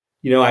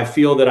 I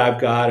feel that I've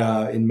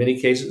got, in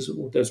many cases,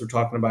 as we're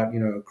talking about,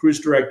 a cruise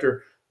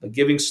director, a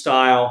giving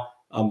style,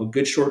 a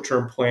good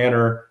short-term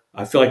planner.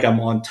 I feel like I'm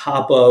on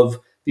top of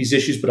these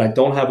issues, but I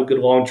don't have a good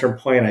long-term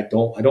plan. I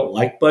don't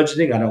like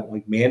budgeting. I don't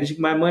like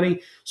managing my money.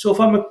 So if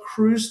I'm a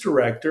cruise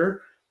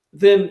director,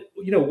 then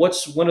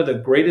what's one of the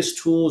greatest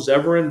tools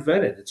ever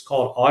invented? It's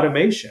called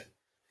automation.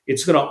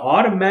 It's going to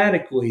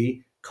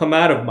automatically come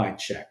out of my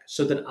check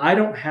so that I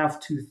don't have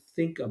to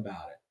think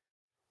about it.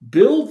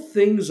 Build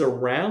things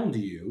around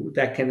you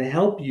that can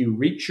help you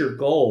reach your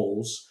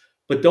goals,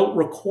 but don't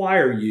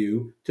require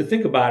you to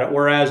think about it.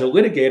 Whereas a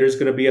litigator is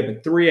going to be up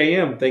at 3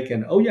 a.m.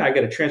 thinking, oh, yeah, I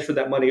got to transfer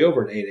that money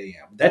over at 8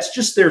 a.m. That's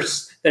just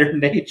their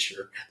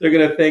nature. They're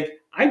going to think,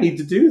 I need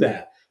to do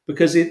that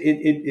because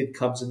it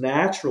comes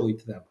naturally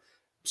to them.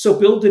 So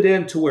build it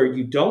in to where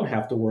you don't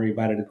have to worry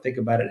about it and think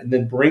about it, and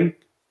then bring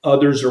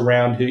others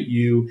around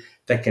you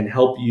that can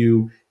help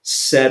you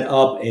set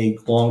up a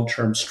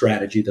long-term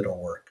strategy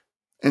that'll work.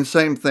 And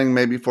same thing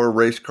maybe for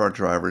race car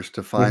drivers,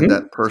 to find Mm-hmm.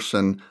 that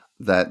person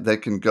that they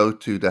can go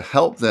to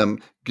help them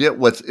get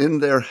what's in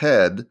their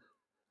head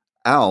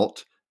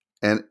out,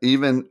 and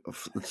even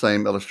the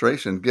same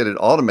illustration, get it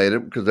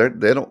automated because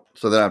they don't,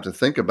 so they don't have to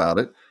think about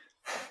it,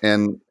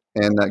 and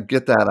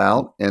get that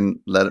out and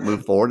let it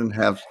move forward and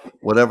have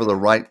whatever the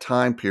right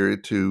time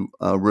period to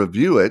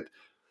review it.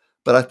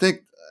 But I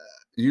think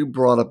you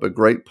brought up a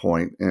great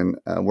point, and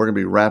we're going to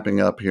be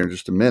wrapping up here in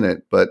just a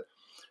minute, but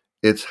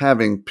it's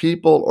having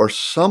people or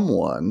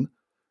someone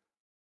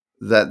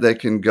that they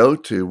can go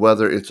to,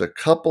 whether it's a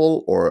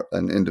couple or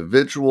an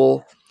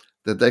individual,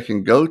 that they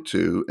can go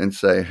to and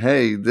say,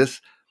 hey, this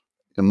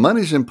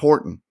money's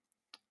important.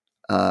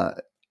 Uh,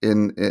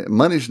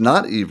 money's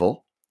not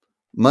evil.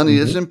 Money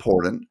is Mm-hmm.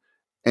 important.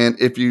 And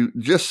if you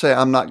just say,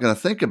 I'm not going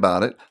to think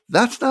about it,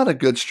 that's not a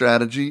good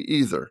strategy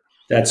either.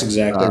 That's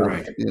exactly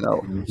right.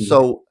 Mm-hmm.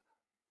 So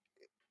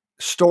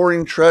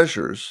storing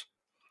treasures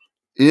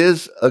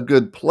is a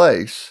good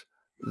place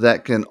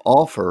that can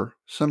offer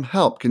some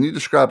help. Can you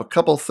describe a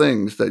couple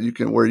things that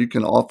where you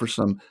can offer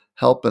some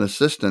help and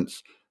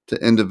assistance to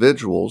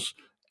individuals,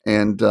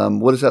 and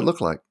what does that look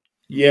like?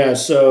 Yeah,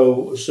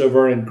 so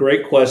Vernon,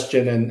 great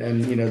question,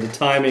 and the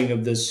timing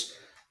of this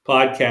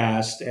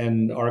podcast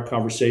and our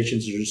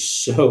conversations are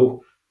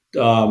so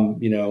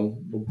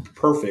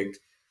perfect,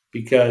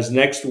 because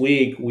next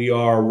week we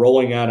are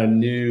rolling out a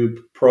new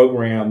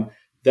program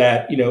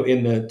that,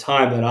 in the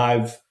time that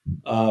I've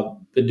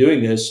been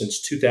doing this since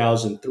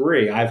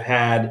 2003, I've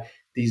had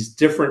these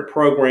different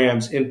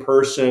programs in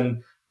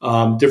person,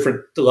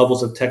 different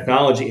levels of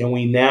technology, and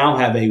we now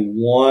have a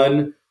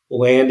one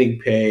landing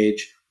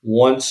page,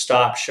 one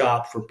stop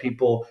shop for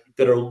people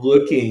that are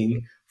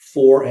looking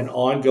for an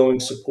ongoing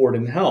support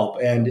and help.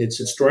 And it's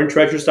at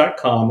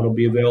storingtreasures.com. It'll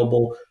be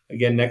available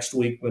again next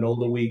week, middle of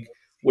the week,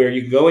 where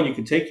you can go and you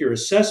can take your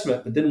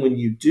assessment. But then when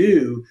you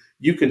do,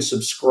 you can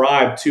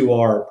subscribe to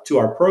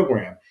our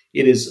program.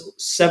 It is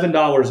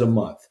 $7 a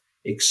month,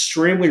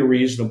 extremely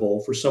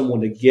reasonable for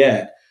someone to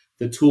get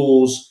the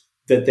tools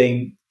that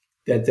they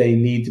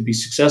need to be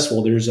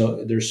successful. There's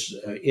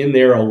in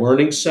there a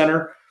learning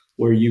center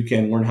where you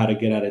can learn how to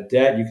get out of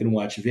debt. You can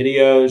watch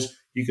videos.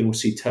 You can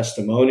see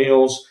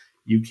testimonials.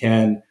 You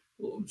can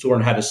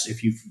learn how to,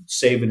 if you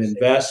save and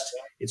invest.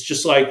 It's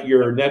just like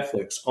your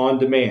Netflix on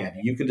demand.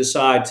 You can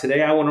decide,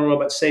 today I want to know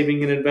about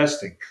saving and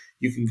investing.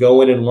 You can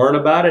go in and learn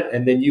about it,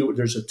 and then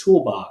there's a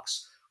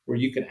toolbox where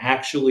you can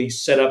actually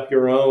set up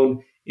your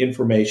own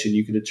information.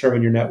 You can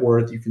determine your net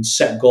worth. You can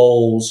set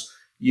goals.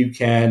 You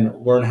can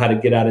learn how to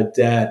get out of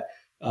debt.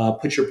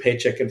 Put your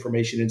paycheck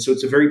information in. So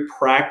it's a very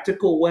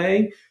practical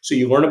way. So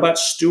you learn about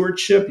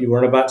stewardship, you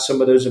learn about some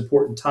of those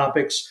important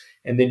topics,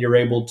 and then you're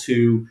able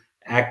to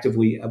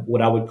actively,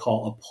 what I would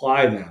call,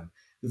 apply them.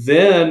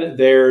 Then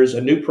there's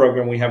a new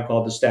program we have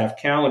called the Staff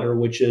Calendar,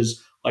 which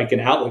is like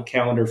an Outlook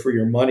calendar for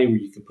your money, where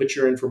you can put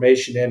your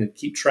information in and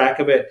keep track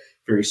of it.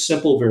 Very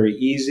simple, very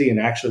easy, and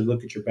actually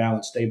look at your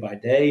balance day by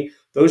day.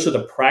 Those are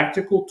the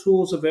practical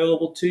tools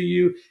available to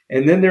you.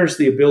 And then there's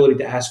the ability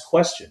to ask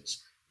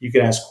questions. You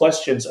can ask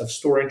questions of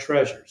storing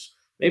treasures.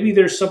 Maybe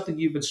there's something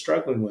you've been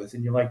struggling with,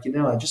 and you're like,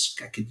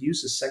 I could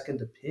use a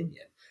second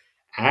opinion.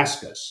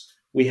 Ask us.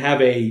 We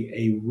have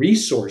a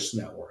resource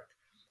network,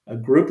 a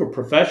group of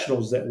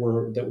professionals that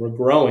we're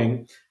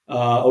growing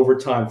over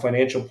time: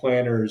 financial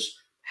planners,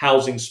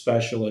 housing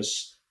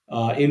specialists,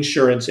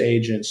 insurance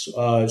agents.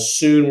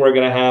 Soon we're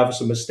going to have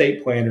some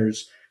estate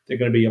planners. They're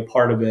going to be a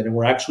part of it, and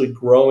we're actually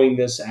growing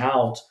this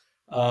out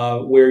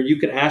where you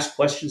can ask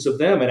questions of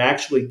them and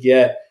actually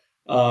get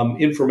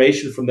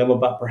information from them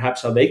about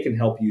perhaps how they can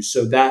help you.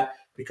 So that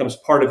becomes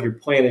part of your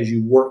plan as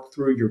you work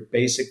through your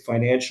basic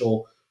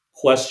financial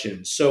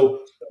questions.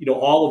 So,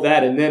 all of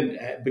that. And then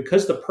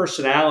because the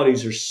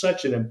personalities are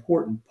such an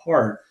important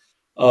part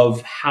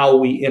of how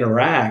we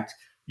interact,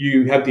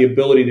 you have the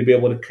ability to be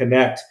able to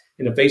connect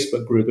in a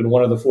Facebook group in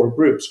one of the 4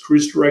 groups: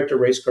 cruise director,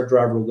 race car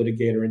driver,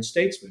 litigator, and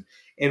statesman.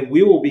 And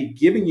we will be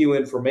giving you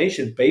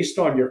information based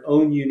on your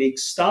own unique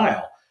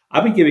style.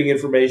 I'll be giving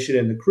information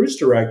in the cruise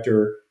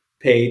director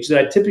page that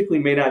I typically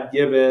may not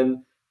give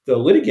in the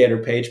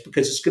litigator page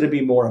because it's going to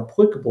be more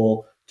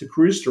applicable to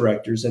cruise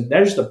directors. And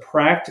there's the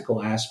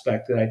practical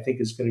aspect that I think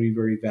is going to be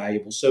very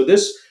valuable. So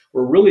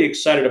we're really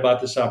excited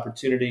about this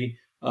opportunity.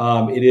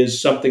 It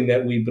is something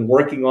that we've been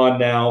working on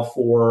now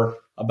for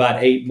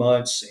about 8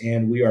 months,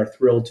 and we are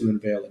thrilled to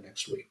unveil it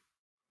next week.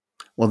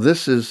 Well,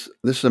 this is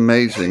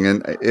amazing,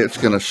 and it's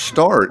going to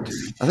start.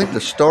 I think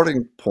the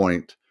starting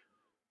point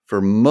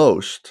for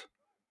most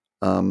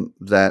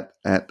that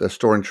at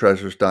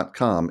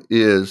storingtreasures.com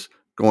is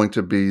going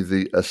to be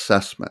the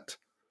assessment.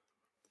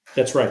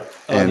 That's right.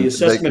 The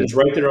assessment is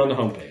right there on the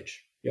homepage.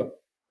 Yep.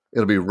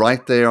 It'll be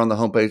right there on the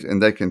homepage,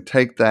 and they can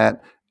take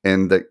that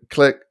and they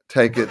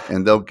take it,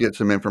 and they'll get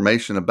some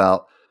information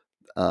about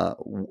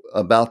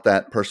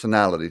that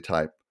personality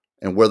type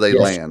and where they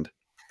land.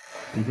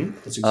 Mm-hmm.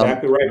 That's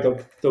exactly right.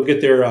 They'll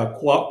get their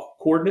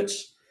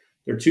coordinates,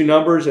 their 2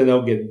 numbers, and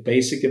they'll get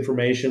basic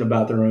information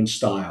about their own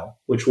style,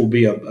 which will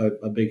be a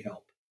big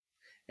help.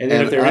 And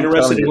then if they're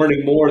interested in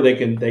learning more, they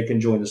can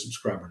join the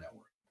subscriber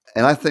network.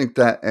 And I think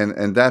that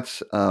and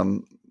that's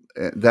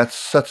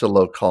such a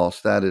low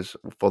cost. That is,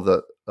 for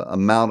the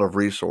amount of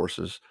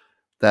resources,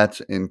 that's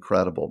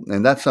incredible.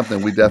 And that's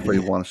something we definitely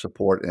want to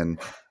support, and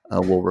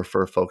we'll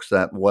refer folks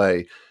that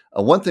way.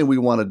 One thing we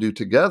want to do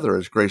together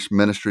as Grace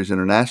Ministries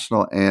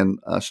International and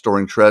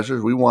Storing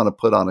Treasures, we want to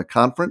put on a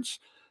conference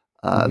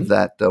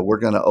that we're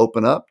going to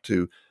open up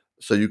to,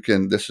 so you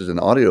can. This is an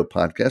audio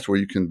podcast where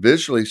you can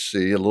visually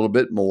see a little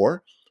bit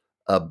more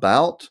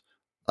about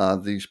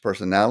these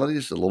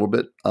personalities, a little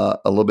bit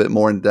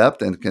more in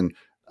depth, and can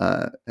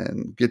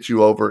and get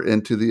you over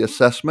into the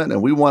assessment.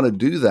 And we want to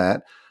do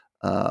that.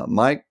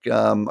 Mike,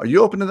 are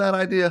you open to that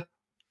idea?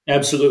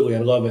 Absolutely,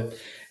 I love it.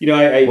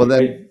 I would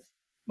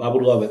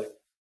love it.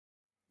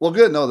 Well,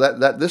 good. No,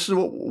 that this is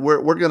what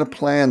we're going to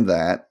plan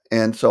that,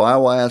 and so I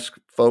will ask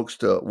folks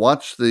to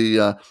watch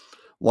the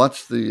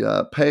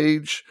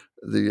page,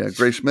 the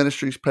Grace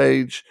Ministries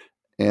page,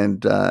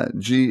 and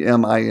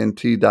gmint.org.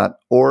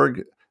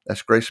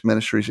 That's Grace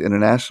Ministries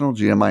International,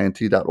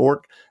 gmint.org,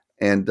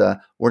 and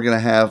we're going to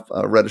have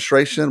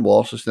registration. We'll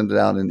also send it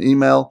out in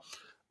email,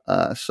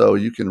 so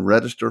you can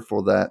register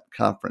for that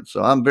conference.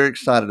 So I'm very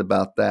excited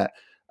about that.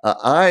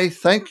 I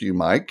thank you,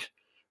 Mike,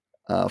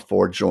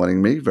 for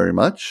joining me very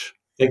much.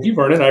 Thank you,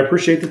 Vernon. I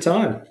appreciate the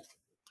time.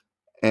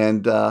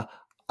 And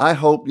I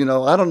hope,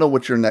 I don't know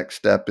what your next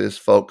step is,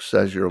 folks,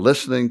 as you're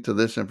listening to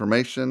this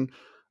information.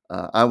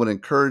 I would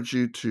encourage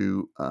you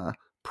to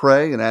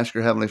pray and ask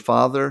your Heavenly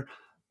Father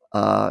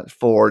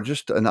for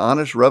just an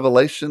honest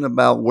revelation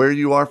about where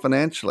you are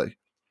financially.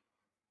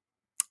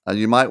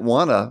 You might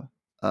want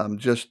to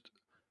just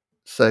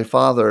say,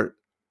 Father,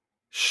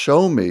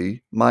 show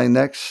me my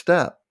next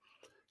step.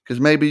 Because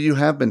maybe you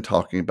have been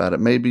talking about it.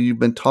 Maybe you've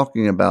been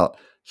talking about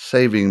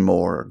saving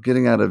more,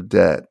 getting out of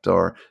debt,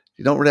 or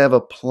you don't really have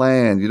a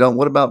plan.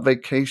 What about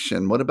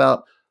vacation? What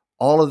about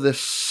all of this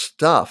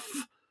stuff?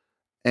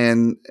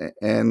 And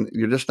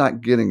you're just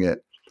not getting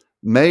it.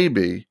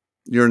 Maybe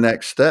your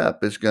next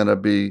step is going to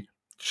be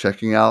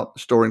checking out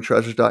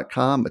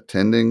storingtreasures.com,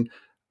 attending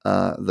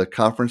the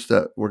conference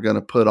that we're going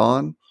to put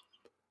on.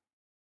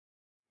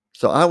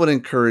 So I would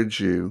encourage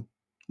you,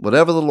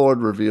 whatever the Lord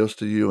reveals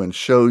to you and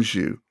shows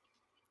you,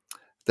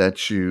 that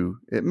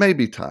it may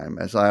be time,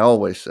 as I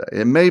always say,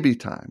 it may be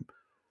time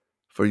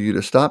for you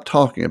to stop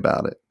talking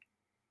about it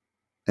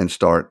and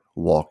start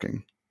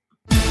walking.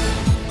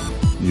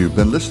 You've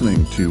been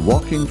listening to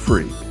Walking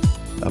Free,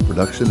 a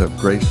production of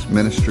Grace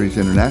Ministries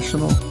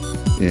International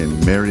in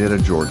Marietta,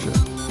 Georgia.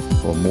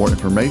 For more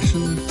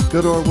information,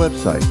 go to our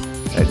website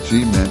at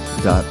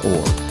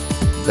gmint.org.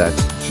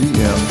 That's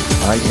gmint.org.